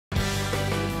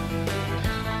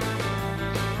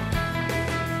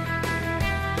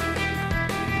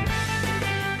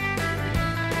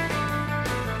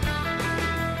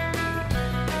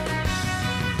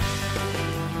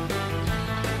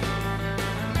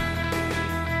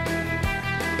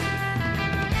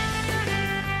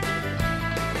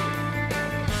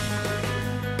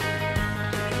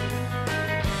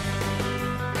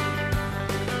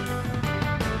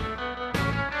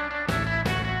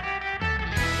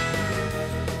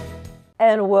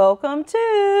and welcome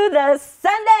to the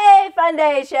Sunday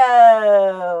Funday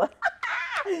Show.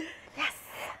 Yes.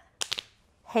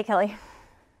 Hey, Kelly.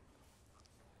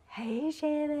 Hey,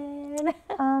 Shannon.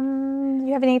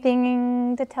 You have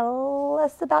anything to tell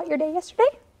us about your day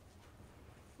yesterday?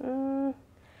 I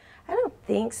don't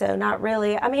think so, not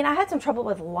really. I mean, I had some trouble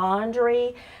with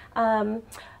laundry. I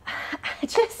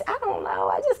don't know.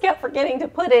 I just kept forgetting to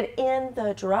put it in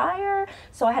the dryer,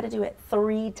 so I had to do it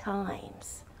 3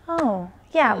 times. Oh,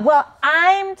 yeah. Well,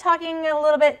 I'm talking a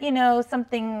little bit,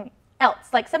 something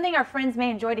else, like something our friends may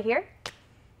enjoy to hear.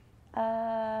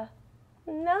 No,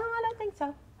 I don't think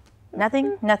so.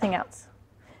 Nothing? Nothing else?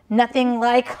 Nothing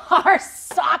like our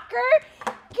soccer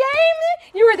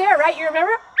game? You were there, right? You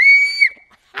remember?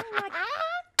 Oh my God.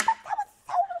 That was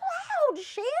so loud,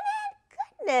 Shannon.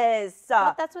 Goodness.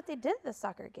 Well, that's what they did at the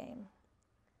soccer game.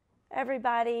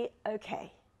 Everybody,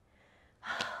 okay.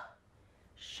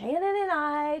 Shannon and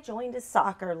I joined a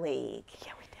soccer league.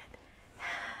 Yeah, we did.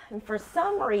 And for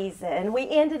some reason, we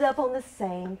ended up on the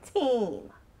same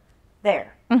team.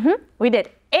 There. Mm-hmm. We did.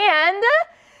 And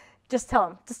just tell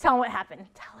him what happened.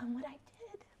 Tell him what I did.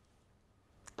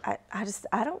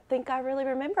 I don't think I really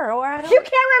remember, or I don't. You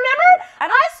can't remember?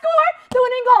 I scored the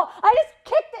winning goal. I just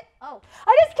kicked it. Oh,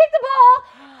 I just kicked the ball,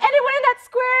 and it went in that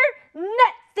square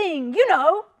net thing. You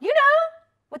know,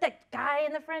 with that guy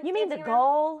in the front. You mean the dancing around.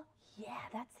 goal? Yeah,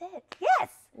 that's it. Yes.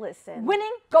 Listen.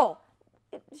 Winning goal.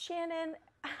 Shannon,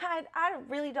 I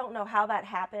really don't know how that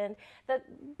happened. The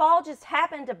ball just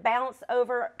happened to bounce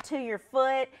over to your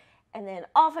foot and then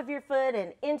off of your foot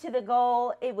and into the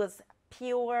goal. It was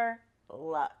pure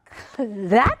luck.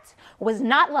 That was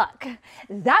not luck.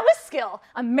 That was skill.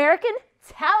 American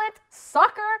talent,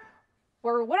 soccer,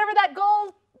 or whatever that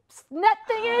goal net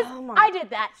thing is. Oh I did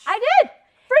that. I did.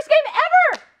 First game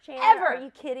ever. Shannon, Ever. are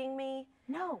you kidding me?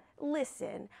 No.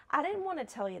 Listen, I didn't want to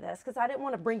tell you this because I didn't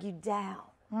want to bring you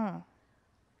down.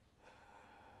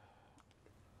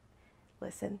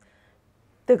 Listen,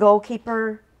 the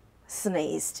goalkeeper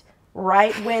sneezed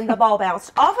right when the ball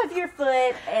bounced off of your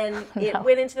foot and it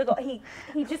went into the goal. He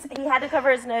had to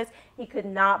cover his nose. He could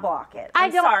not block it.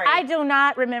 I'm sorry. I do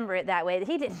not remember it that way.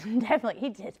 He did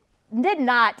did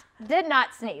not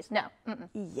sneeze. No. Mm-mm.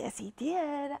 Yes, he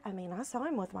did. I mean, I saw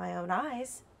him with my own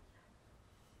eyes.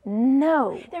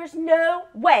 No. There's no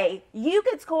way you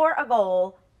could score a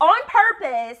goal on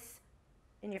purpose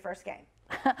in your first game.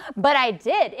 But I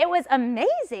did. It was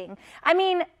amazing. I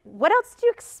mean, what else do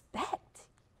you expect?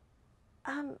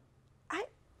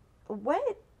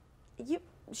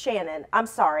 Shannon, I'm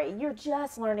sorry. You're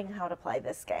just learning how to play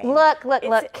this game. Look,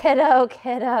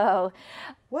 kiddo.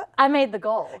 What? I made the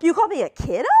goal. You call me a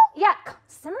kiddo? Yeah,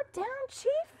 simmer down, Chief.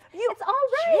 It's all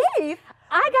right. Chief?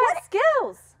 I got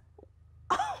skills.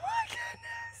 Oh my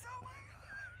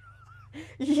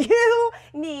goodness. You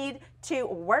need to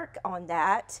work on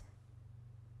that.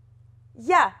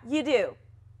 Yeah, you do.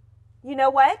 You know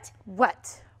what?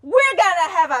 What? We're gonna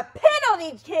have a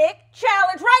penalty kick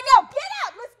challenge right now. Get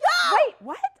up, let's go. Wait,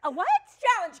 what? A what?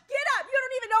 Challenge, get up. You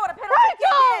don't even know what a penalty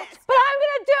kick is. But I'm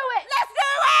gonna do it. Let's do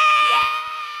it.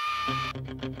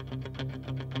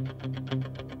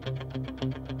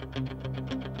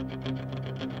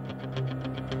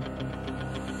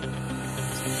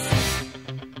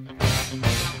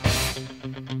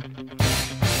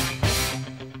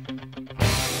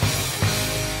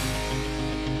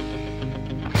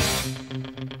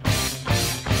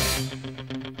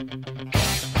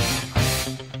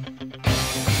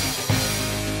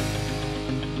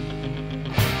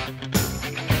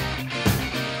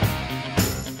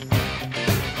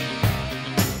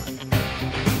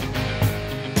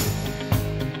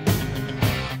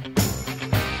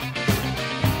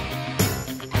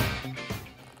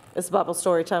 It's Bible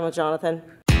story time with Jonathan.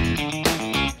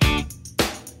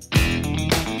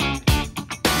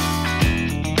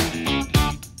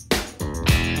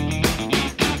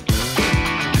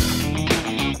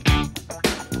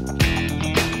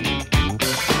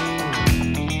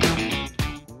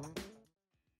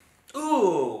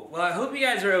 Ooh, well, I hope you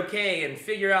guys are okay and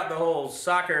figure out the whole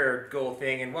soccer goal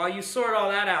thing. And while you sort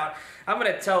all that out, I'm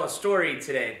going to tell a story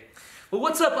today. Well,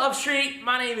 what's up, Upstreet?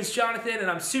 My name is Jonathan, and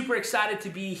I'm super excited to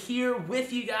be here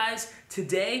with you guys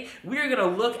today. We are going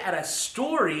to look at a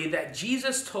story that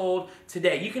Jesus told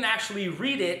today. You can actually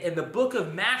read it in the book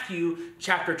of Matthew,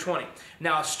 chapter 20.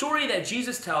 Now, a story that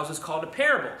Jesus tells is called a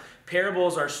parable.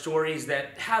 Parables are stories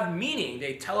that have meaning.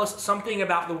 They tell us something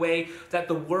about the way that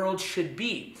the world should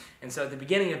be. And so at the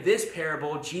beginning of this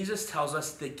parable, Jesus tells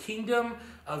us the kingdom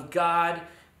of God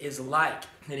is like.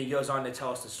 And he goes on to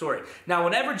tell us the story. Now,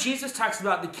 whenever Jesus talks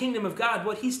about the kingdom of God,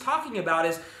 what he's talking about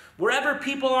is wherever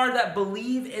people are that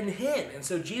believe in him. And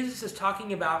so Jesus is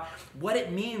talking about what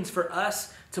it means for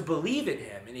us to believe in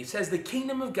him. And he says the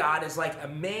kingdom of God is like a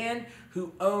man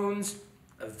who owns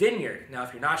a vineyard. Now,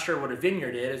 if you're not sure what a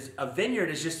vineyard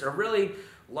is just a really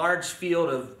large field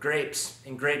of grapes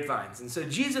and grapevines. And so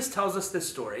Jesus tells us this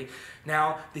story.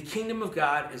 Now, the kingdom of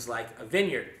God is like a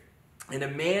vineyard. And a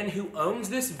man who owns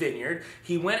this vineyard,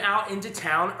 he went out into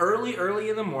town early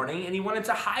in the morning, and he wanted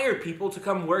to hire people to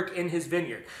come work in his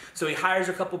vineyard. So he hires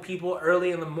a couple people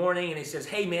early in the morning, and he says,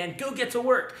 hey man, go get to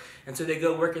work. And so they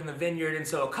go work in the vineyard, and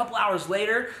so a couple hours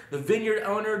later, the vineyard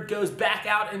owner goes back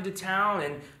out into town,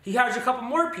 and he hires a couple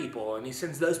more people, and he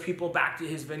sends those people back to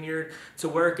his vineyard to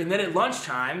work. And then at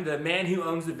lunchtime, the man who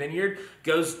owns the vineyard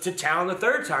goes to town the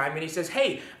third time, and he says,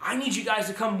 hey, I need you guys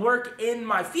to come work in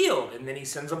my field. And then he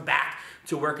sends them back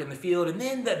to work in the field. And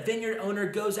then the vineyard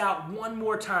owner goes out one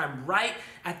more time right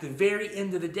at the very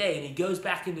end of the day, and he goes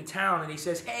back into town and he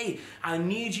says, hey, I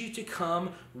need you to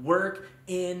come work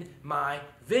in my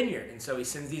vineyard. And so he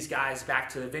sends these guys back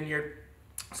to the vineyard.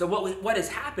 So what has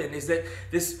happened is that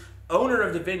this owner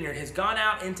of the vineyard has gone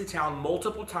out into town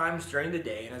multiple times during the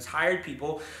day and has hired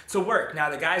people to work. Now,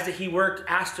 the guys that he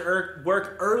asked to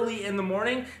work early in the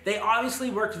morning, they obviously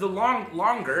worked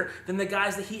longer than the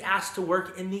guys that he asked to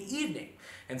work in the evening.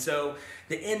 And so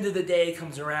the end of the day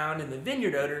comes around, and the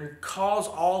vineyard owner calls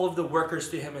all of the workers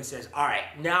to him and says, all right,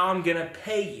 now I'm going to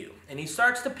pay you. And he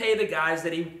starts to pay the guys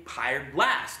that he hired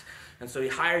last. And so he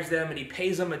hires them and he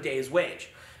pays them a day's wage.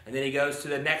 And then he goes to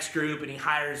the next group and he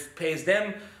pays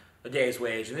them a day's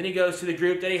wage. And then he goes to the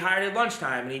group that he hired at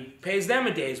lunchtime and he pays them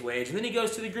a day's wage. And then he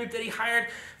goes to the group that he hired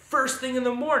first thing in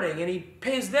the morning and he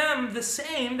pays them the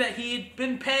same that he'd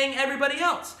been paying everybody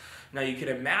else. Now you can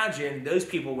imagine those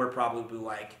people were probably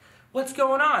like, what's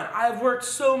going on? I've worked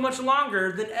so much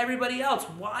longer than everybody else.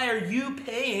 Why are you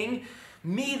paying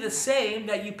me the same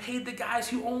that you paid the guys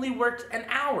who only worked an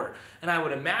hour? And I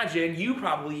would imagine you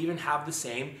probably even have the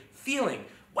same feeling.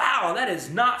 Wow, that is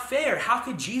not fair. How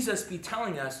could Jesus be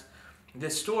telling us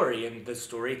this story? And the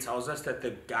story tells us that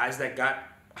the guys that got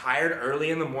hired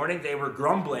early in the morning, they were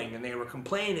grumbling and they were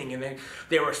complaining and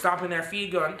they were stomping their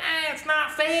feet going, it's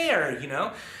not fair, you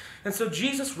know? And so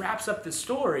Jesus wraps up the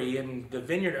story, and the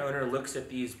vineyard owner looks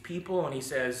at these people and he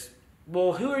says,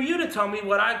 well, who are you to tell me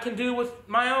what I can do with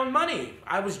my own money?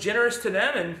 I was generous to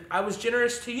them and I was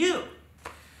generous to you.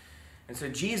 And so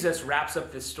Jesus wraps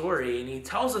up this story and he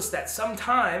tells us that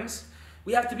sometimes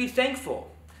we have to be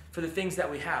thankful for the things that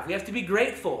we have. We have to be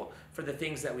grateful for the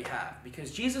things that we have,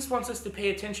 because Jesus wants us to pay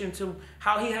attention to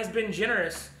how he has been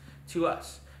generous to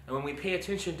us. And when we pay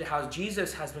attention to how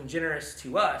Jesus has been generous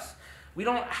to us, we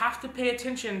don't have to pay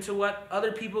attention to what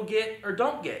other people get or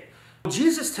don't get.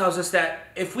 Jesus tells us that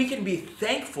if we can be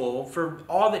thankful for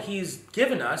all that he's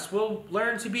given us, we'll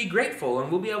learn to be grateful, and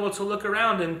we'll be able to look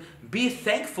around and be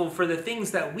thankful for the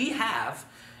things that we have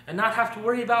and not have to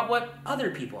worry about what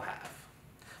other people have.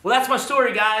 Well, that's my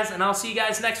story, guys, and I'll see you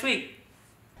guys next week.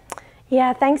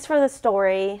 Yeah, thanks for the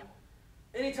story.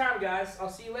 Anytime, guys. I'll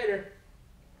see you later.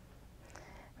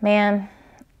 Man,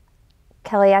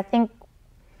 Kelly, I think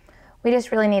we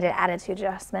just really need an attitude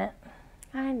adjustment.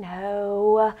 I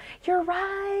know. You're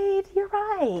right. You're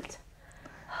right.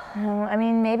 I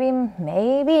mean, maybe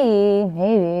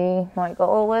my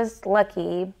goal was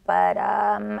lucky, but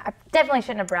I definitely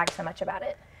shouldn't have bragged so much about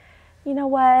it. You know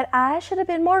what? I should have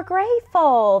been more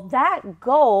grateful. That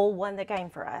goal won the game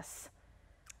for us.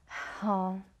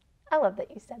 Oh, I love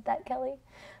that you said that, Kelly.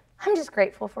 I'm just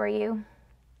grateful for you.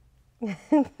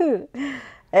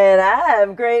 And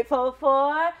I'm grateful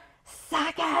for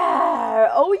soccer.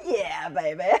 Oh yeah,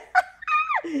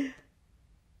 baby.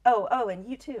 Oh, and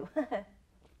you too.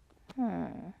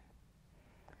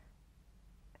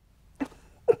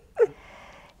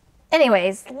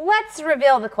 Anyways, let's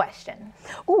reveal the question.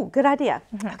 Ooh, good idea.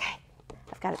 Okay,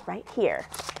 I've got it right here.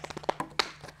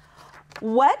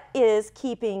 What is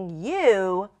keeping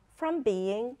you from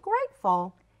being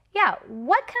grateful? Yeah,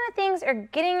 what kind of things are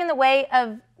getting in the way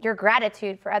of your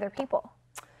gratitude for other people?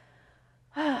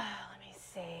 Let me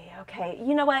see. Okay,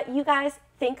 you know what? You guys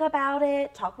think about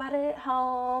it, talk about it at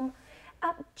home,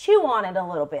 chew on it a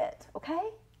little bit,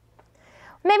 okay?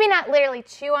 Maybe not literally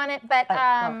chew on it, but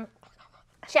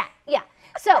chat, yeah.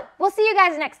 So we'll see you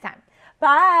guys next time.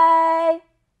 Bye.